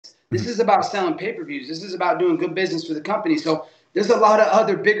This Mhm. is about selling pay-per-views. This is about doing good business for the company. So there's a lot of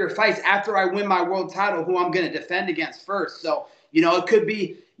other bigger fights after I win my world title who I'm going to defend against first. So, it could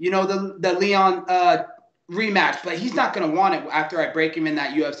be, the Leon rematch, but he's not going to want it after I break him in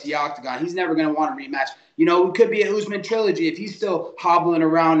that UFC octagon. He's never going to want a rematch. It could be an Usman trilogy if he's still hobbling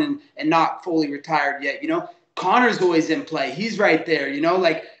around and not fully retired yet. Connor's always in play. He's right there,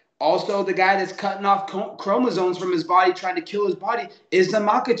 like also the guy that's cutting off chromosomes from his body, trying to kill his body, is the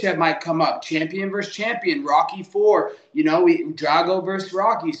Makachev might come up. Champion versus champion, Rocky 4, Drago versus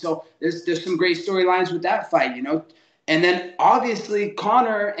Rocky. So there's some great storylines with that fight, And then obviously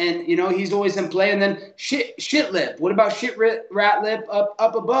Connor, and he's always in play. And then shit lip. What about shit rat lip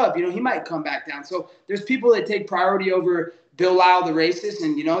up above? He might come back down. So there's people that take priority over Belal the racist,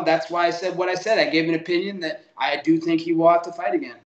 and that's why I said what I said. I gave an opinion that I do think he will have to fight again.